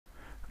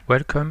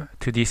Welcome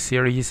to this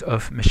series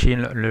of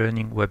machine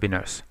learning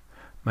webinars.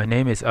 My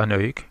name is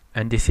Arnaud,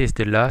 and this is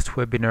the last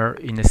webinar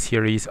in a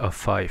series of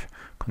 5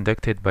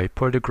 conducted by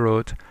Paul de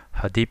Groot,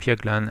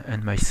 Hardeep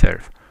and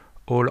myself,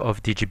 all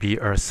of DGB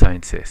Earth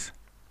Sciences.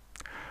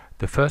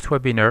 The first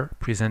webinar,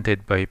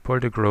 presented by Paul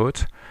de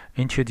Groot,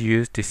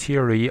 introduced the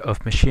theory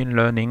of machine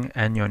learning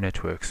and neural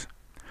networks.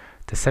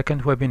 The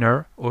second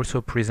webinar,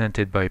 also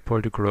presented by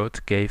Paul de Groot,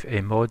 gave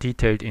a more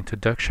detailed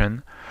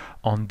introduction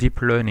on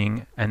deep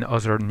learning and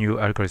other new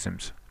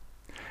algorithms.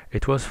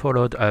 It was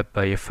followed up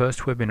by a first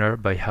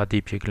webinar by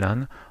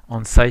Hardeep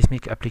on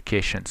seismic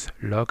applications,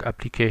 log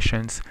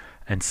applications,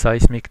 and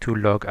seismic to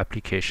log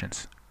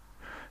applications.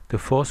 The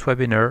fourth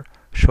webinar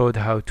showed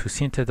how to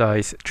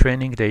synthesize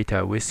training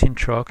data with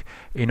Syntroc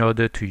in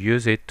order to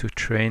use it to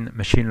train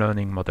machine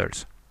learning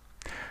models.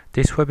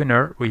 This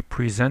webinar will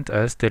present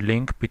us the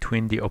link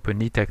between the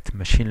OpenDetect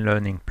machine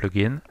learning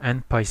plugin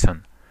and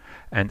Python,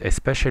 and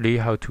especially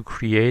how to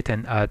create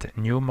and add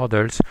new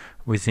models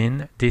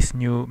within this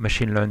new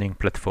machine learning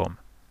platform.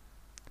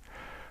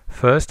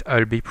 First,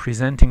 I'll be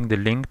presenting the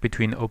link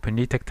between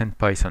OpenDetect and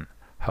Python,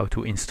 how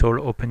to install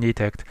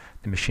OpenDetect,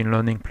 the machine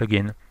learning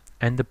plugin,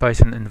 and the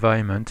Python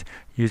environment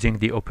using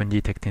the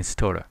OpenDetect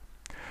installer.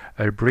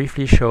 I'll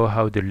briefly show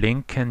how the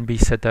link can be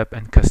set up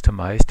and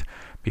customized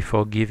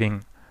before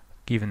given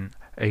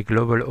a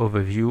global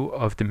overview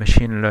of the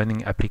machine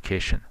learning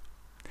application.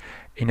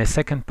 In a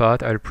second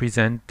part, I'll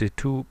present the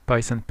two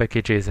Python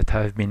packages that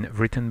have been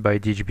written by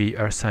DGB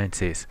Earth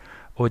Sciences,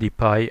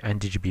 odpy and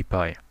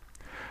dgbpy.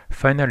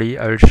 Finally,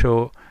 I'll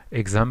show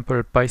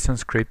example Python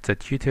scripts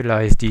that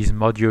utilize these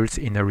modules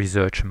in a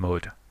research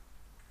mode.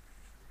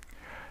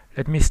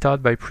 Let me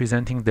start by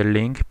presenting the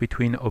link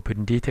between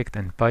OpenDetect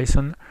and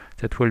Python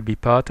that will be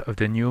part of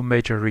the new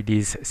major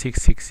release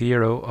 660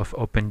 of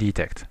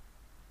OpenDetect.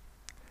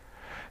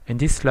 In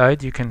this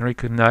slide, you can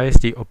recognize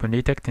the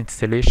OpenDetect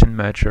installation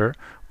manager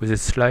with a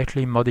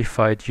slightly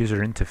modified user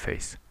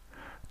interface.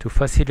 To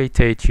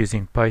facilitate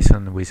using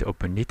Python with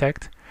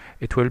OpenDetect,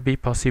 it will be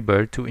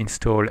possible to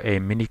install a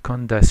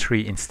Miniconda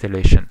 3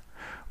 installation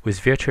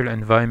with virtual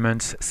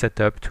environments set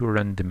up to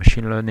run the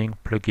machine learning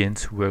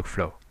plugins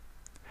workflow.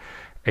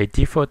 A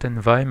default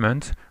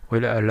environment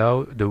will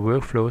allow the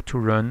workflow to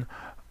run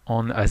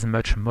on as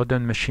much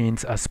modern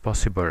machines as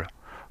possible,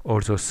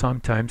 although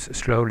sometimes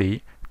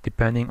slowly,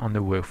 depending on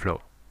the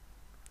workflow.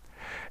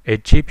 A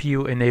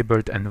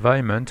GPU-enabled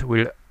environment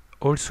will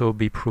also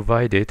be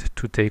provided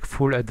to take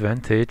full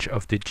advantage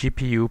of the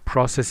GPU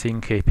processing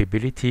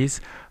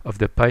capabilities of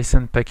the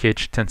Python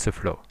package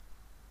Tensorflow.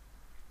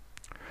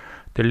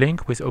 The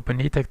link with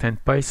OpenDetect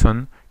and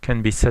Python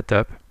can be set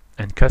up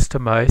and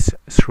customized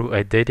through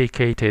a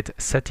dedicated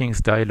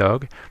settings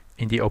dialog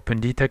in the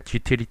OpenDetect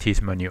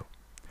Utilities menu.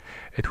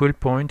 It will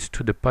point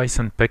to the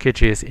Python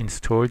packages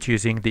installed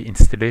using the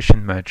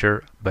installation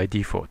manager by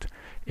default,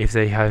 if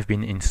they have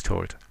been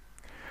installed.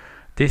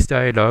 This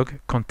dialog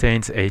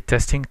contains a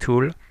testing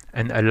tool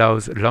and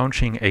allows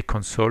launching a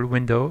console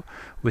window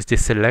with the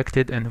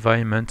selected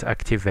environment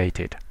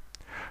activated.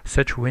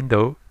 Such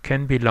window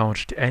can be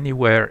launched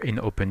anywhere in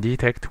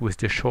OpenDetect with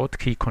the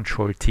shortcut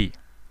Ctrl-T.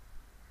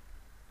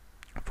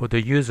 For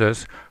the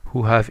users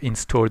who have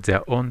installed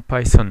their own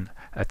Python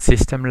at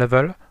system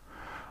level,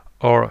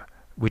 or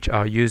which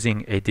are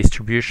using a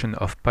distribution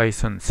of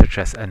Python such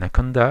as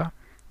Anaconda,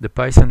 the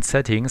Python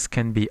settings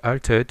can be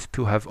altered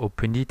to have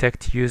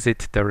OpenDetect use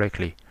it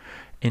directly,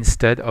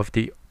 instead of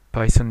the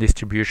Python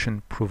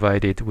distribution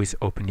provided with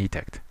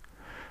OpenDetect.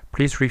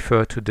 Please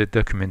refer to the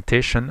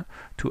documentation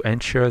to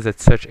ensure that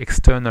such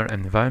external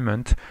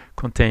environment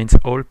contains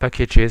all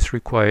packages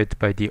required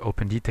by the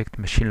OpenDetect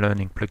machine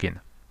learning plugin.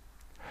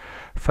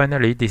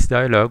 Finally, this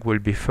dialog will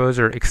be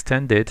further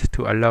extended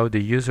to allow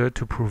the user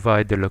to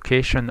provide the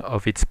location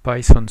of its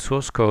Python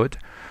source code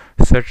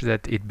such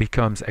that it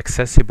becomes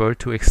accessible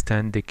to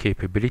extend the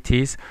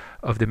capabilities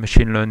of the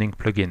machine learning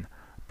plugin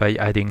by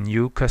adding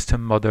new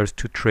custom models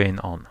to train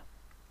on.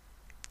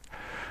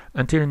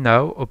 Until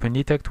now,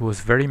 OpenDetect was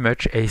very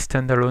much a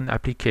standalone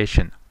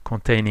application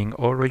containing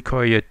all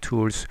required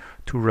tools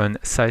to run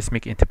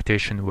seismic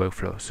interpretation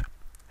workflows.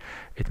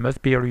 It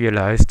must be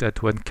realized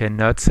that one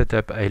cannot set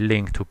up a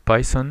link to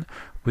Python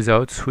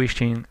without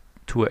switching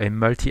to a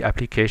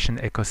multi-application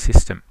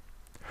ecosystem.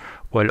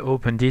 While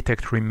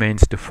OpenDetect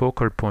remains the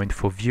focal point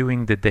for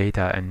viewing the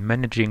data and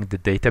managing the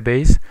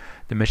database,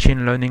 the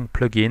machine learning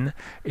plugin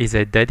is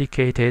a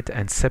dedicated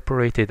and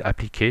separated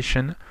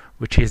application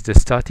which is the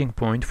starting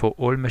point for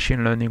all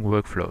machine learning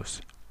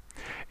workflows.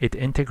 It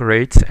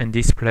integrates and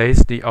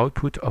displays the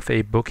output of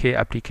a Bokeh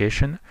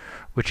application,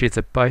 which is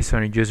a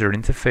Python user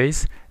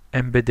interface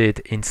embedded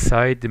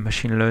inside the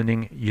machine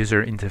learning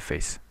user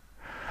interface.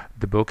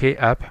 The Bokeh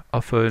app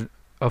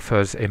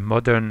offers a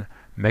modern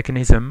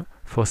mechanism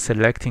for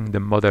selecting the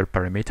model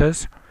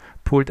parameters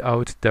pulled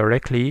out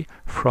directly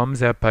from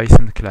their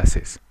Python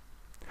classes.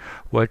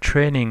 While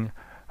training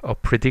or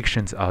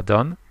predictions are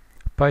done,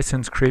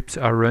 Python scripts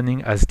are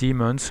running as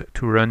daemons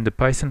to run the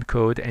Python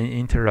code and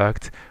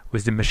interact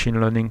with the machine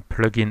learning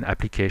plugin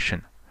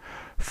application.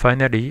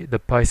 Finally, the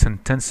Python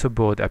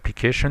Tensorboard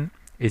application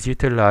is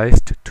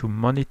utilized to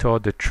monitor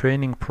the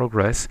training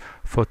progress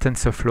for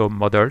TensorFlow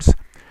models,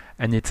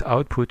 and its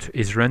output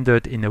is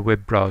rendered in a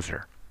web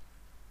browser.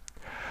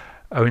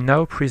 I will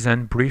now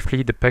present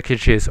briefly the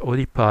packages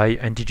odpy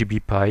and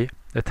dgbpy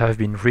that have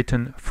been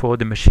written for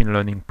the machine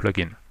learning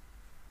plugin.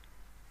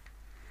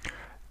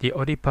 The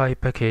odpy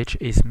package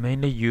is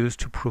mainly used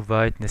to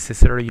provide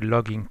necessary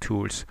logging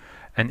tools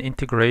and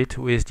integrate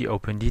with the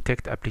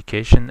OpenDetect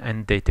application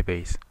and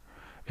database.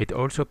 It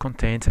also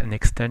contains an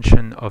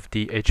extension of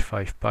the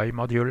h5py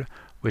module,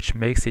 which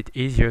makes it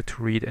easier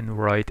to read and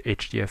write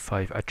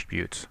HDF5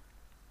 attributes.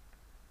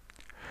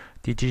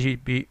 The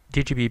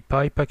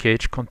dgbpy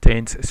package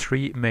contains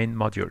three main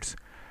modules.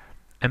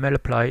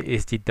 MLApply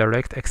is the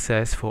direct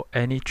access for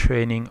any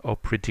training or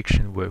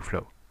prediction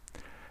workflow.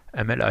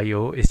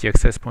 MLIO is the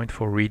access point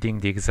for reading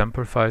the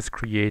example files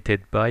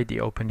created by the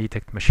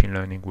OpenDetect machine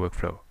learning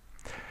workflow.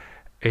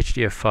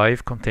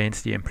 HDF5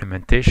 contains the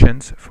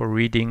implementations for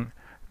reading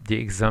the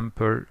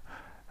example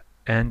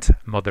and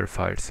model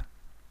files.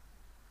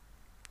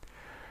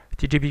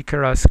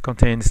 dgbkeras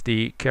contains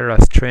the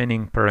Keras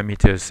training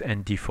parameters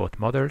and default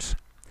models.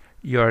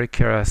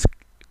 Keras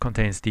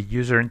contains the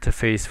user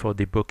interface for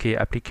the Bokeh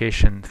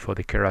application for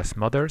the Keras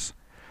models.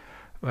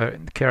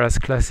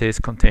 Keras classes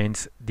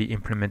contains the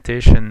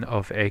implementation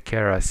of a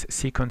Keras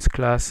sequence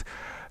class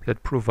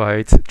that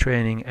provides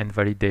training and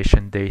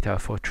validation data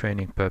for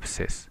training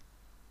purposes.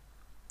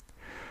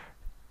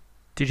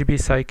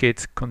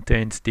 dgbscikit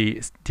contains the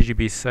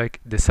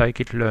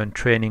Scikit-learn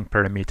training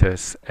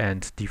parameters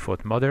and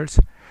default models,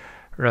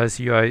 whereas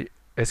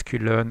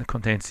SQ-learn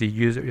contains the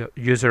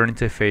user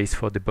interface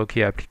for the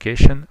Bokeh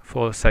application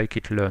for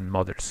Scikit-learn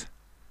models.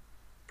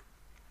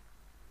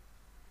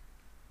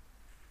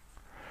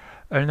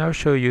 I'll now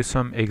show you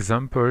some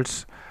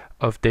examples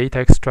of data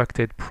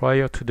extracted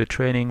prior to the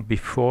training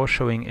before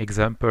showing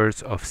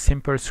examples of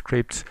simple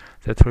scripts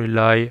that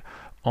rely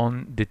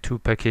on the two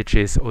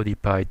packages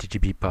odpy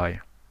dgbpy.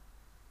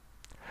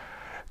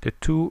 The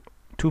two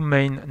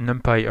main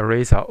Numpy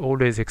arrays are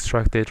always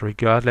extracted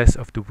regardless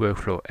of the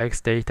workflow,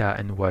 X data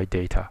and Y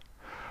data.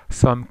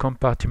 Some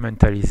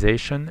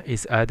compartmentalization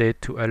is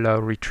added to allow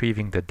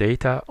retrieving the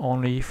data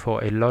only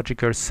for a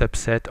logical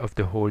subset of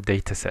the whole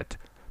dataset,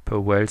 per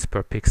wells,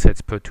 per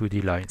picksets, per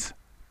 2D lines.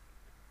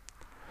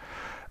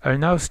 I'll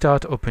now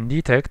start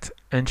OpenDetect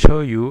and show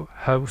you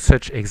how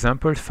such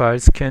example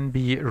files can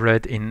be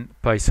read in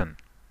Python.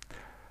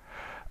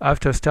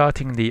 After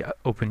starting the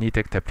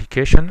OpenDetect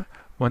application,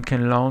 one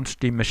can launch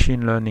the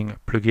machine learning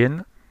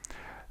plugin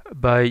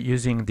by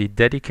using the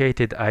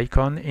dedicated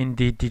icon in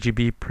the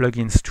DGB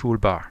plugins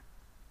toolbar.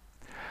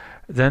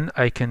 Then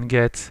I can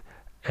get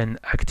an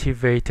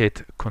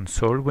activated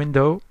console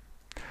window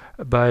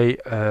by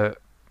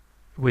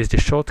using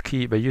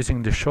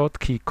the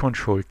shortcut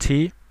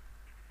Ctrl-T,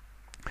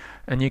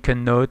 and you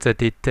can note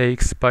that it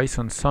takes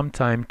Python some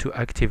time to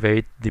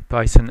activate the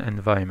Python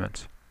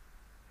environment.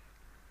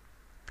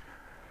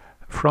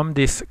 From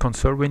this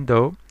console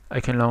window, I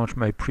can launch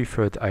my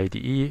preferred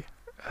IDE.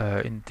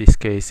 In this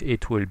case,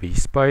 it will be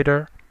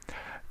spyder,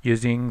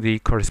 using the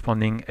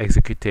corresponding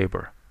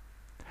executable.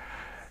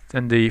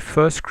 Then the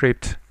first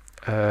script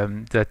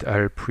that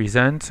I'll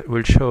present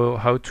will show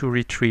how to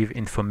retrieve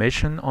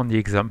information on the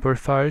example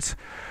files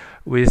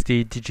with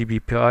the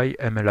dgbpy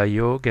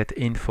mlio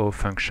getinfo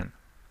function.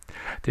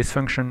 This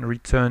function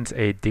returns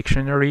a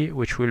dictionary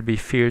which will be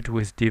filled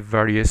with the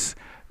various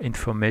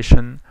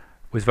information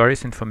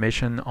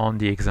on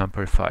the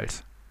example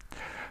files.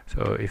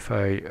 So if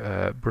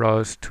I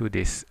browse to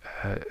this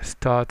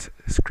start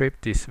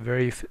script, this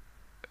very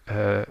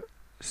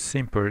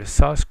simple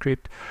SAS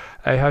script,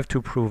 I have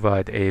to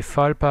provide a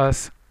file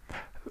path,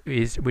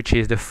 which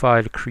is the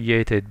file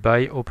created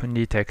by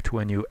OpenDetect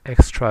when you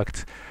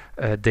extract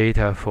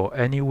data for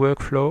any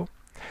workflow,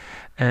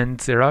 and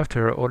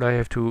thereafter all I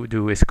have to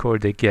do is call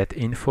the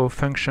getinfo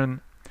function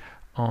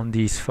on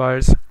these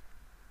files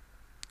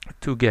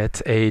to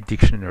get a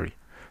dictionary.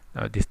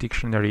 Now this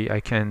dictionary I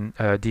can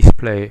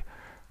display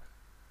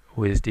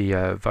with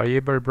the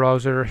variable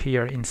browser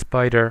here in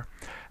spyder,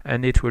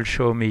 and it will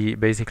show me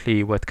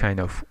basically what kind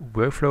of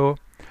workflow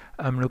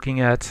I'm looking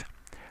at,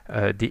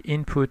 the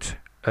input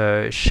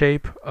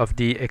shape of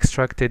the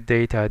extracted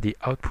data, the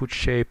output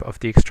shape of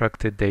the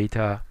extracted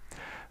data.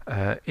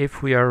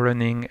 If we are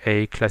running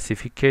a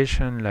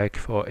classification, like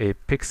for a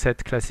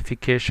pickset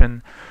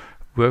classification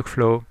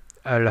workflow,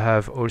 I'll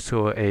have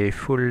also a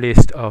full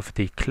list of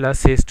the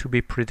classes to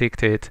be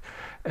predicted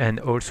and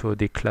also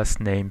the class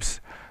names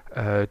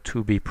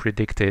to be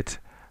predicted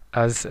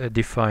as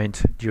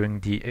defined during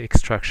the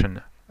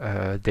extraction,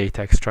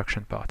 data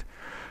extraction part.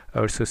 I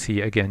also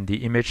see again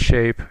the image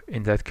shape.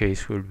 In that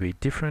case will be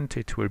different.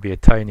 It will be a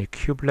tiny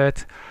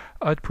kubelet.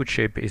 Output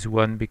shape is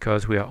 1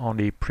 because we are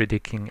only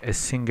predicting a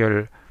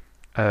single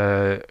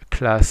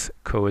class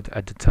code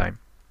at the time.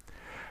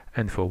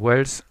 And for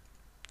wells,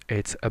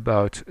 it's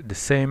about the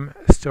same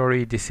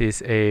story. This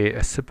is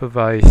a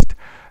supervised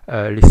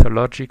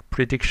lithologic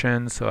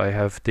prediction, so I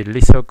have the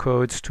litho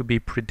codes to be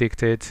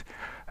predicted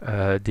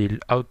the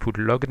output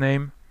log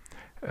name,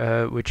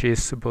 which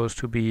is supposed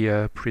to be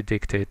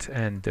predicted,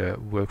 and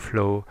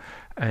workflow,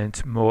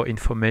 and more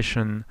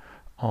information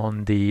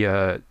on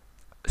the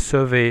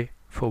survey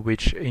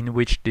in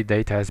which the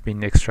data has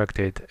been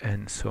extracted,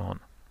 and so on.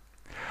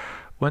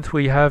 Once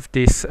we have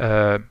this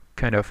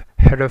kind of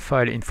header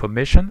file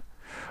information,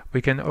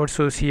 we can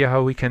also see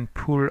how we can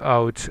pull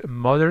out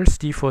models,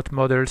 default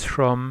models,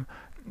 from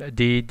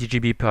the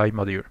dgbpy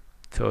module.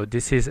 So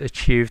this is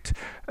achieved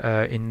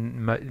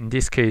in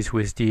this case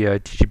with the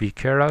dgb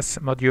Keras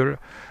module,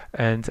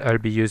 and I'll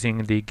be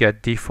using the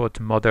get default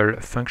model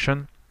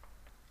function,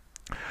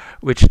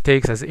 which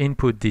takes as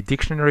input the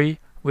dictionary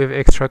we've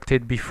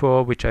extracted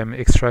before, which I'm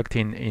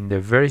extracting in the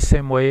very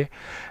same way,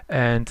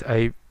 and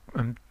I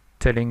am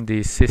telling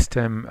the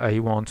system I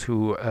want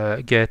to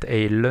get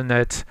a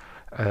LeNet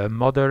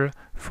model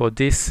for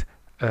this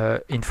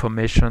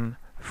information,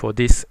 for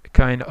this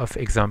kind of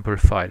example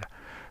file.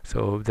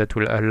 So that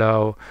will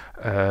allow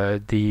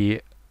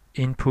the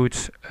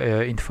input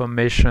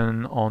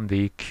information on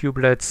the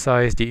kubelet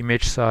size, the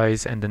image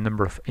size, and the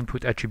number of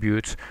input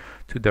attributes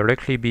to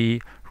directly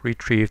be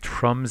retrieved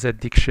from the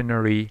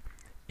dictionary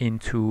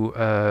into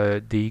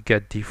the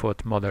get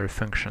default model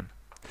function.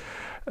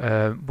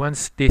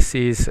 Once this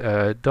is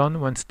done,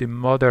 once the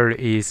model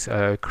is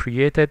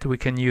created, we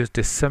can use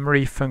the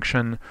summary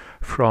function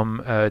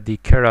from the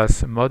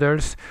Keras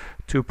models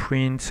to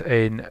print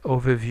an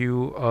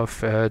overview of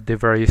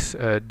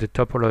the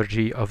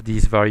topology of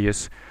these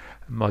various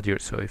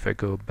modules. So if I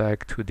go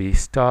back to the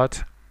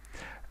start,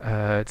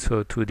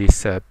 so to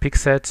this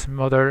pixet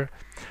model,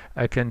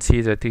 I can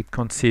see that it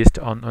consists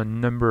on a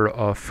number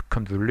of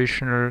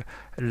convolutional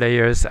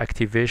layers,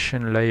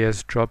 activation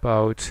layers,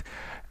 dropout,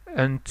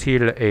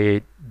 until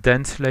a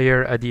dense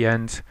layer at the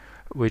end,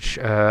 which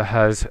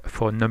has,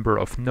 for number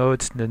of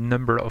nodes, the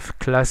number of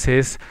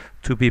classes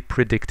to be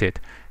predicted.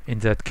 In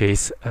that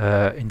case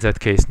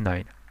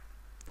 9.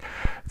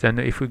 Then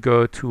if we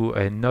go to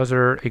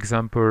another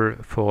example,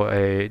 for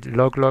a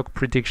log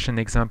prediction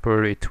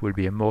example, it will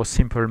be a more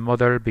simple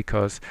model,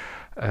 because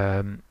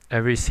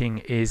everything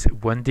is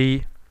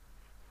 1D,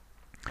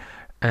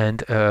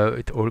 and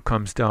it all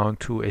comes down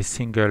to a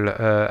single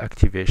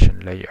activation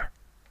layer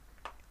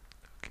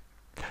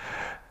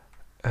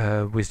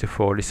with the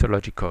 4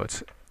 lithologic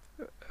codes.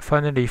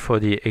 Finally, for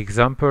the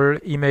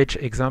image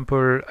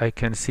example, I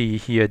can see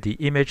here the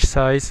image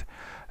size,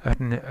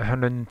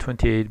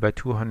 128 by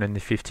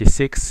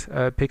 256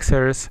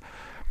 pixels,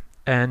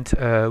 and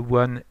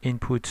one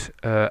input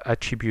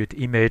attribute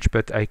image,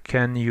 but I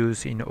can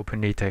use in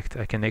OpenLaTeX,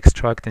 I can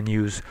extract and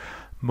use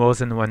more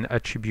than one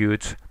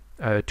attribute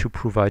to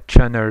provide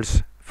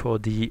channels for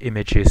the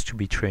images to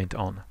be trained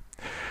on.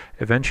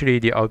 Eventually,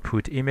 the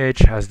output image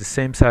has the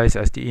same size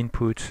as the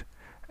input,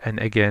 and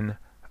again,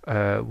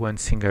 one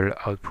single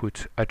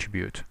output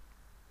attribute.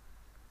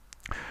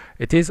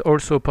 It is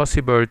also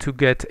possible to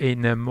get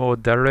in a more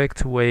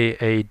direct way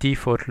a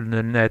default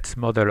LeNet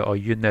model or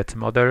UNet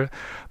model,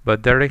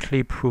 but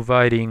directly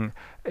providing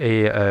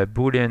a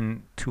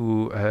boolean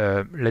to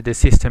let the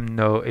system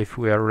know if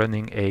we are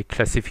running a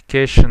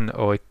classification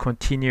or a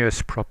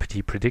continuous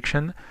property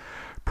prediction,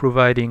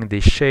 providing the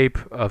shape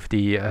of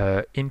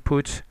the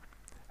input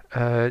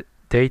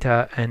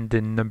data and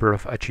the number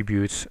of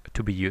attributes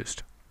to be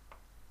used.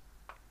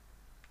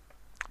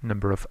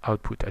 Number of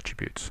output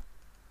attributes.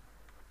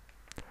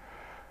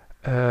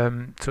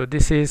 So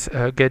this is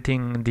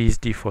getting these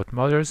default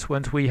models.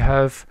 Once we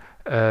have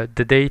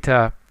the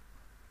data,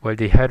 well,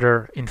 the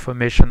header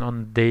information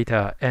on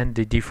data and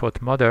the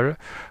default model,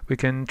 we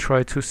can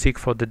try to seek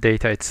for the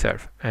data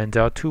itself. And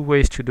there are two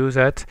ways to do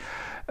that.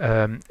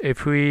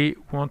 If we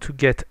want to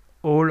get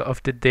all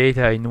of the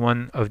data in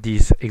one of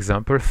these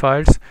example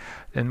files,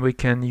 then we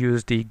can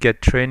use the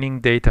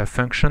getTrainingData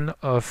function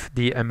of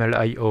the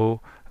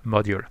MLIO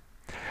module.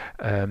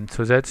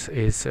 So that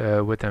is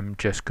what I'm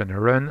just gonna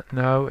run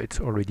now.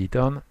 It's already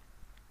done,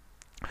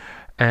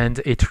 and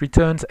it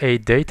returns a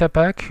data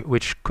pack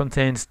which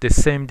contains the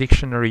same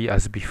dictionary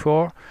as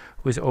before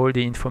with all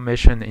the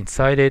information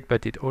inside it,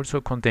 but it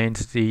also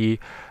contains the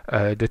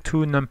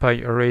two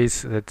NumPy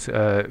arrays that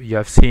you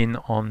have seen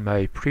on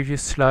my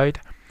previous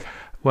slide.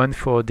 One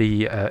for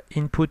the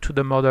input to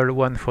the model,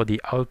 one for the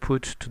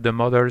output to the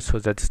model, so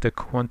that's the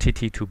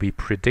quantity to be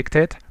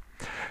predicted.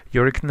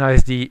 You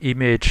recognize the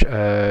image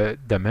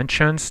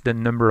dimensions, the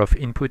number of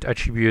input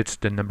attributes,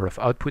 the number of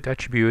output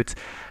attributes,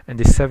 and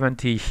the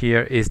 70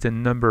 here is the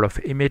number of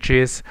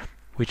images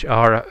which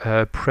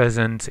are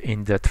present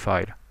in that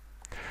file.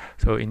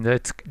 So in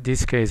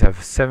this case I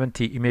have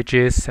 70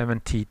 images,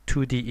 70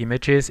 2D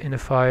images in a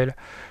file.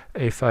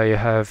 If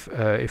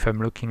I'm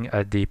looking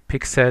at the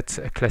pixet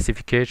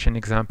classification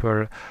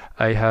example,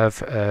 I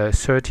have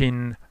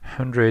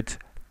 1300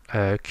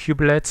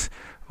 kubelets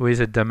with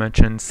a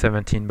dimension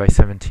 17 by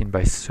 17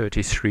 by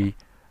 33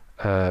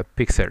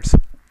 pixels,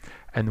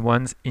 and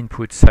one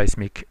input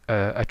seismic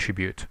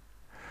attribute.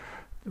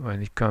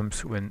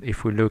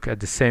 If we look at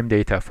the same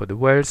data for the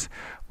wells,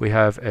 we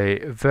have a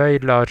very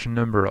large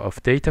number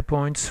of data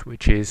points,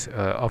 which is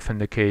often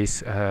the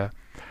case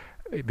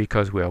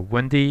because we are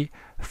 1D,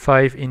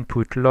 5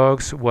 input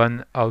logs,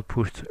 1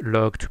 output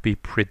log to be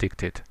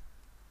predicted.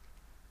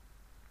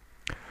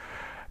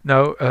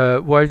 Now,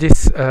 while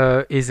this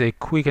is a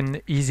quick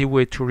and easy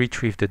way to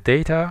retrieve the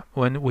data,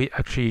 when we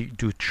actually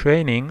do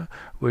training,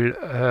 we'll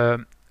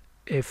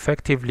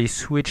effectively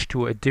switch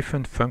to a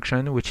different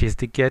function, which is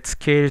the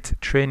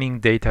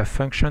getScaledTrainingData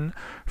function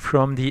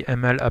from the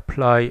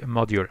MLApply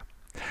module.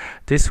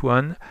 This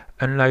one,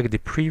 unlike the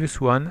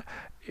previous one,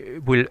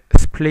 will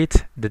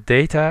split the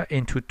data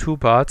into two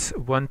parts.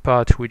 One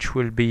part which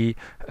will be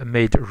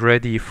made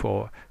ready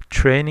for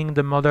training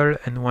the model,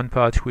 and one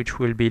part which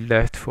will be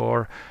left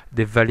for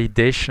the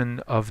validation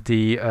of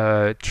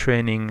the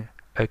training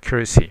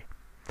accuracy.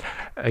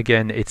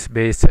 Again, it's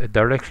based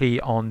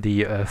directly on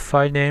the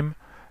file name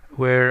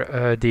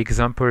where the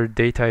example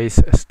data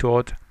is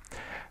stored.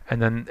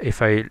 And then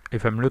if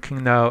I'm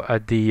looking now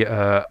at the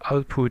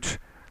output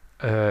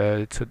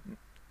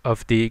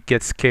of the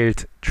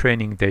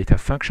getScaledTrainingData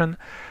function,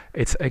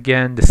 it's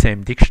again the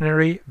same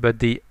dictionary, but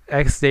the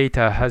X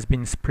data has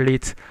been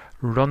split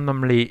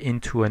randomly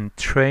into an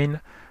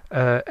XTrain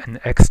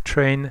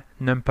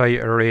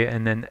NumPy array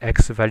and an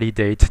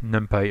XValidate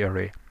NumPy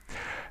array,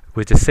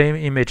 with the same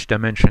image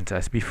dimensions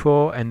as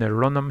before, and a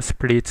random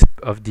split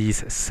of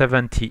these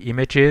 70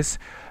 images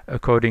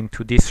according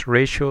to this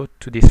ratio,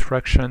 to this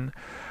fraction,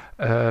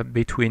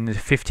 between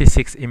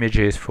 56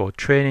 images for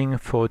training,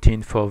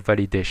 14 for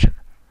validation.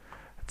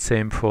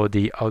 Same for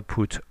the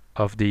output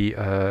of the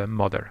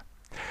model.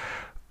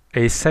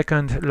 A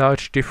second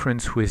large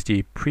difference with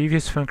the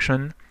previous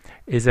function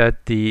is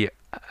that the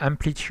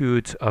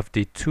amplitude of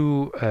the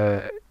two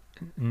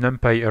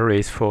NumPy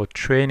arrays for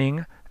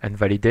training and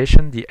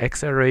validation, the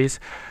X arrays,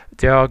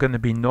 they are going to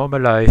be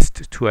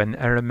normalized to an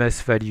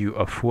RMS value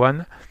of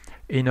 1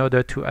 in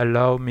order to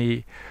allow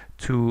me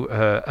to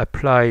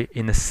apply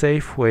in a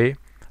safe way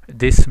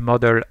this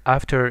model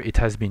after it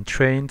has been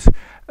trained,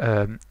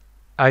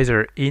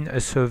 either in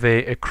a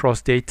survey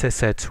across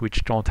datasets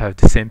which don't have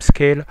the same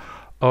scale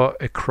or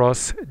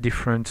across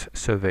different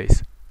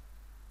surveys.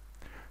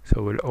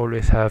 So we'll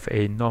always have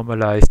a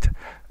normalized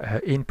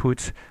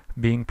input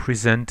being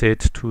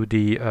presented to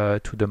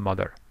the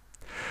model.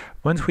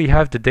 Once we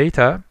have the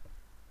data,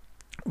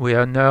 we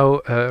are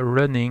now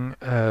running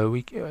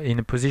in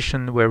a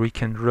position where we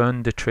can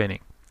run the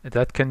training.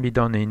 That can be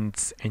done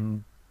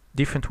in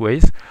different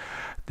ways.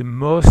 The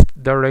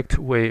most direct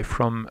way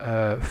from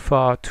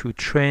far to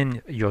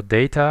train your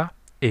data,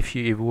 if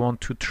you want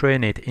to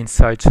train it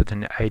inside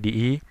certain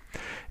IDE,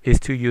 is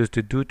to use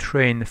the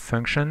doTrain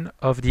function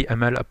of the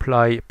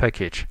MLApply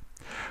package,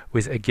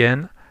 with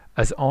again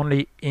as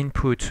only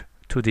input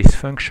to this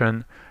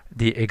function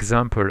the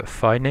example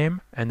file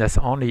name, and as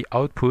only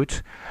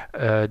output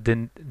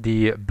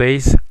the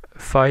base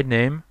file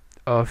name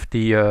of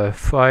the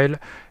file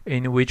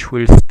in which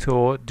we'll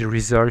store the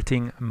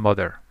resulting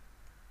model.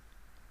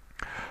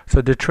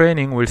 So the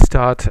training will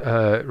start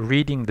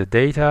reading the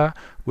data,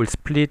 will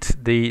split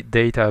the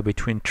data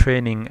between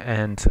training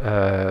and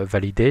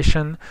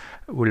validation,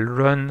 will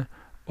run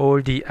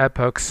all the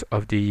epochs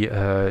of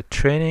the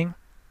training,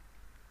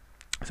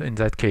 so in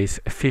that case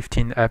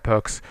 15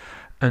 epochs,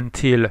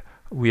 until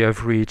we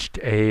have reached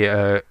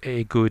a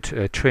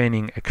good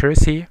training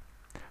accuracy.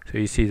 So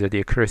you see that the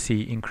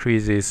accuracy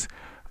increases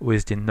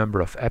with the number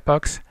of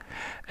epochs,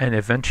 and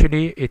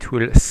eventually it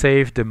will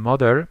save the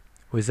model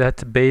with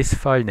that base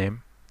file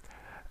name.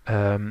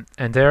 And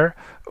there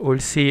we'll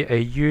see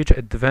a huge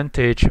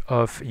advantage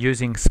of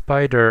using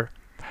spyder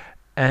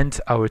and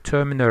our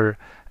terminal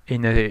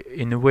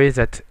in a way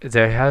that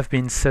they have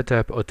been set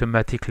up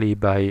automatically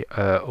by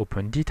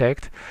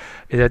OpenDetect,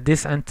 is that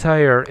this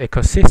entire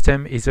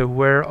ecosystem is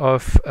aware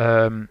of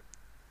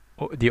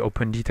the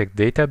OpenDetect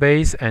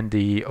database and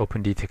the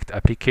OpenDetect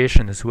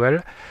application as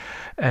well,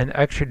 and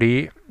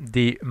actually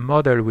the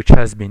model which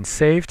has been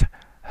saved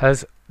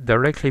has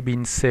directly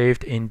been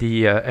saved in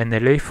the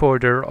NLA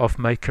folder of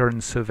my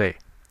current survey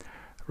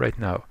right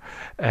now.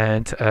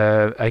 And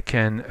I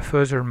can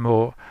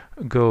furthermore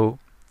go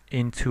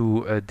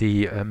into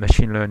the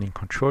Machine Learning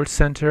Control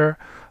Center,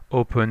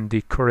 open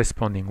the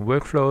corresponding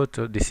workflow.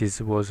 So this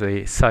was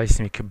a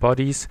seismic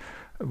bodies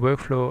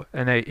workflow,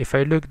 and if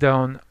I look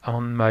down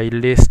on my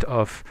list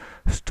of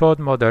stored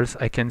models,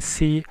 I can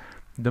see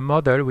the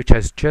model which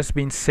has just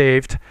been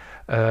saved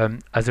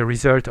as a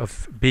result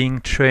of being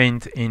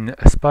trained in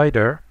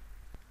spyder,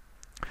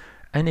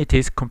 and it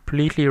is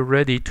completely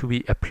ready to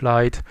be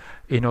applied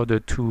in order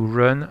to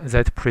run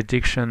that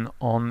prediction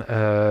on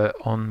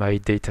my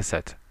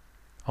dataset,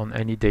 on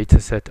any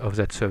dataset of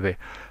that survey,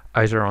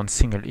 either on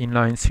single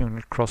inline,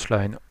 single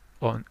crossline,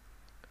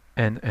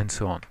 and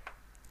so on.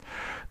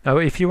 Now,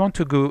 if you want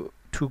to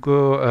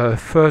go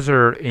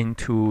further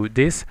into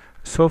this,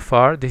 so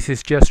far this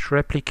is just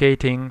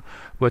replicating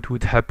what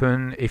would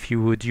happen if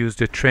you would use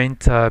the train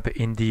tab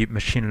in the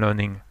machine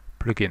learning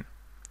plugin.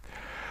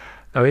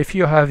 Now, if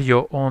you have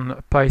your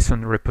own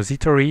Python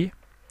repository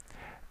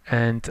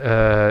and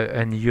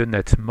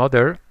UNet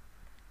model,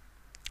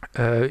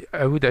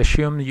 I would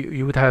assume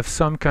you would have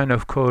some kind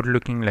of code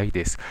looking like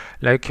this.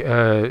 Like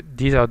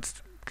these are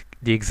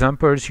the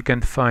examples you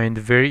can find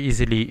very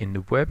easily in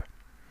the web,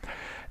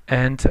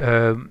 and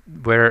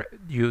where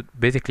you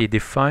basically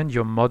define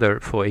your model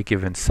for a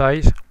given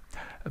size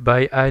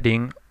by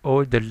adding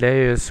all the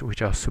layers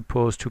which are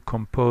supposed to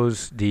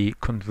compose the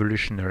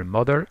convolutional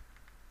model.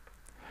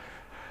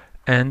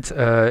 And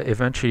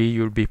eventually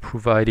you'll be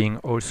providing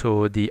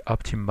also the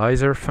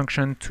optimizer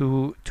function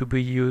to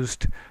be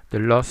used, the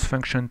loss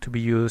function to be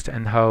used,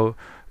 and how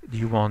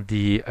you want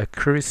the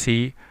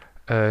accuracy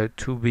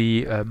to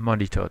be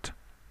monitored.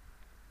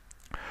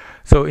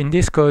 So in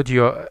this code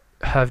you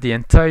have the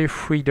entire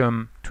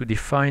freedom to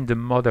define the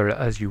model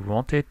as you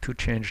want it, to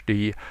change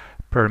the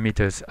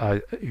parameters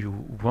as you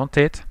want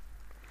it.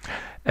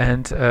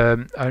 And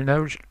I'll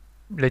now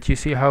let you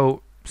see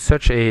how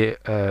such a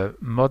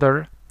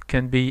model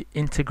can be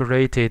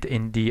integrated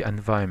in the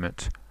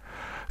environment.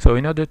 So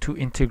in order to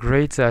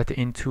integrate that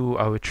into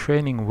our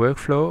training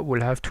workflow,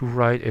 we'll have to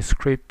write a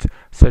script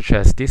such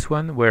as this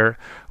one, where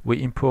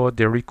we import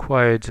the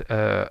required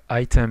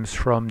items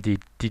from the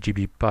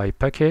dgbpy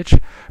package,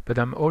 but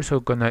I'm also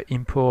gonna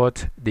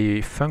import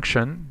the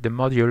function, the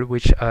module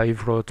which I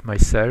wrote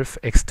myself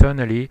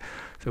externally,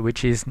 so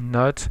which is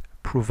not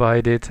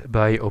provided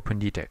by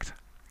OpenDetect.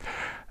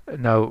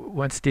 Now,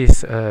 once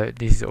this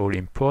is all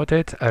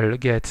imported, I'll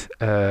get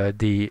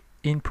the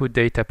input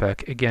data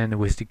pack again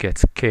with the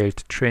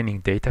getScaled training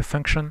data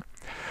function,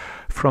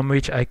 from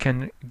which I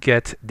can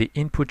get the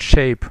input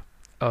shape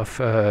of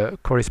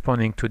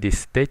corresponding to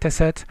this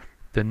dataset,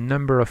 the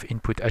number of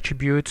input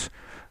attributes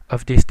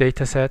of this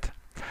dataset.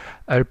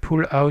 I'll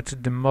pull out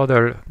the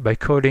model by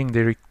calling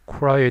the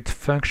required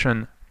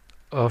function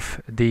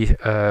of the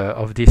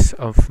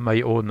of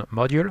my own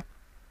module.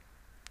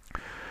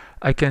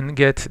 I can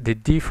get the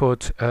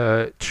default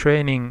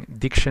training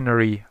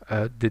dictionary,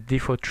 the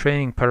default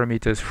training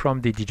parameters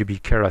from the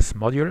dgbpy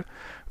module,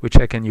 which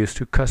I can use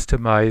to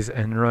customize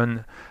and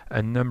run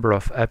a number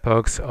of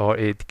epochs or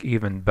a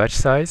given batch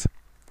size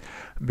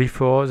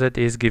before that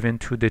is given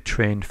to the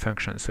train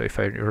function. So if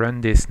I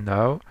run this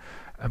now,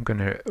 I'm going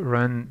to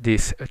run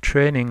this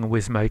training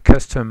with my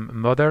custom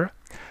model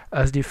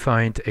as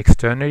defined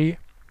externally,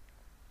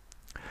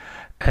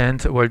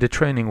 and well, the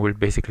training will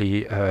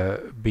basically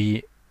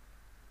be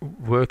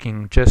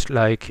working just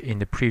like in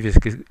the previous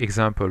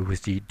example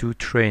with the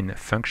doTrain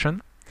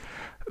function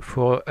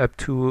for up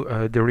to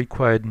the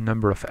required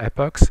number of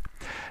epochs,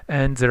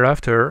 and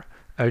thereafter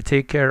I'll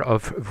take care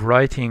of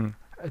writing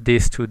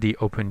this to the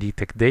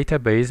OpenDetect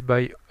database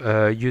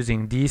by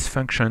using these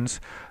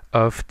functions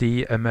of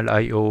the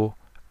MLIO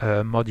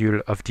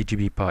module of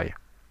dgbpy.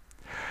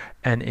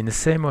 And in the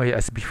same way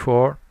as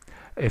before,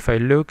 if I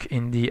look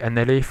in the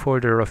NLA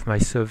folder of my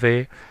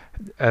survey,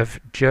 I've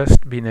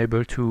just been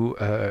able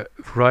to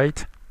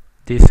write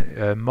this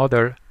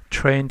model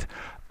trained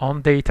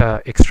on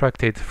data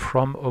extracted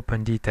from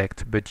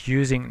OpenDetect, but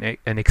using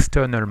an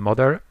external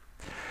model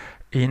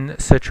in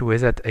such a way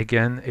that,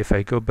 again, if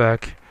I go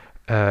back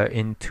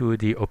into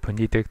the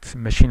OpenDetect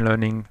machine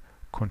learning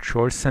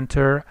control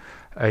center,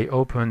 I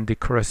open the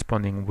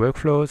corresponding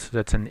workflows.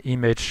 That's an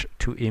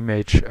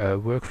image-to-image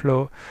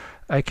workflow.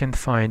 I can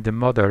find the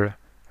model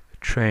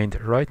trained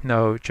right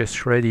now,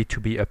 just ready to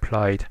be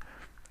applied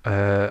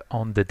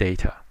on the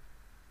data.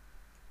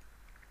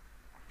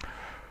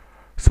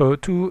 So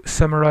to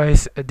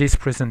summarize this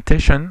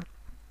presentation,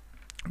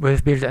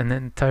 we've built an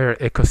entire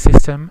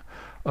ecosystem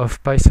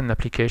of Python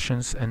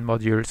applications and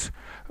modules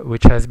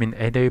which has been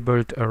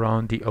enabled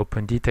around the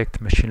OpenDetect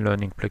machine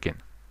learning plugin.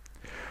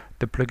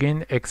 The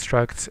plugin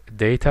extracts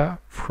data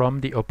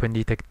from the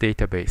OpenDetect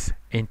database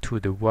into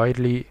the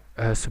widely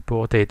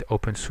supported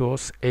open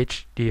source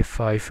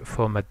HDF5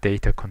 format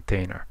data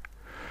container.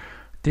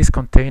 This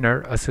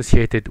container,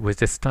 associated with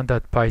the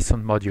standard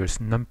Python modules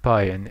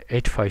Numpy and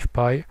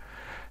H5py,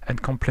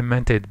 and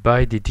complemented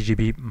by the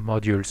DGB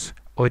modules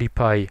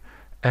odpy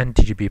and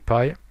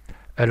dgbpy,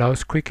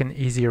 allows quick and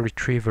easy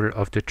retrieval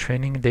of the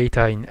training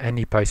data in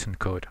any Python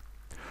code.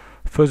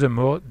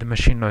 Furthermore, the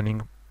machine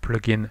learning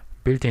plugin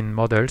built-in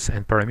models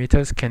and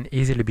parameters can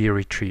easily be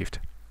retrieved.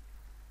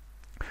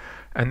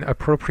 An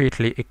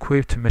appropriately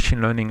equipped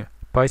machine learning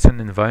Python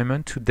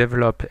environment to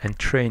develop and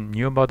train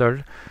new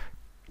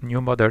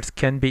models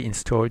can be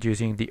installed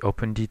using the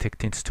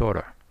OpenDetect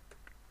installer.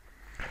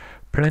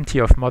 Plenty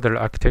of model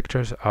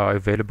architectures are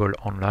available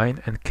online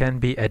and can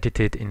be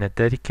edited in a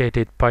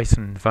dedicated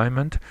Python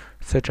environment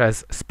such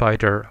as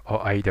spyder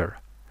or eider.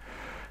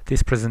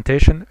 This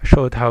presentation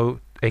showed how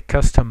a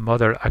custom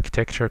model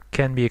architecture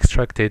can be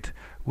extracted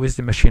with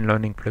the machine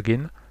learning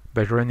plugin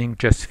by running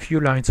just few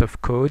lines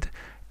of code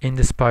in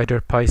the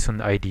spyder Python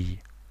IDE.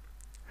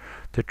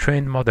 The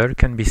trained model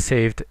can be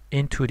saved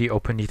into the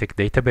OpenDetect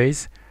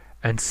database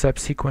and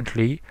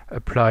subsequently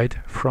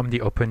applied from the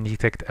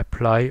OpenDetect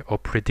apply or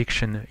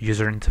prediction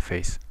user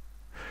interface.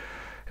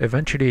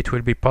 Eventually, it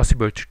will be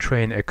possible to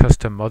train a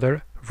custom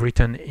model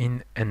written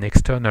in an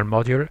external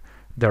module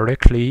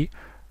directly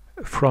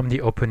from the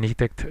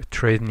OpenDetect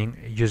training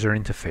user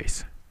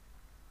interface.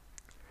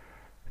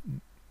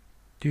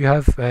 Do you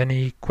have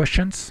any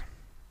questions?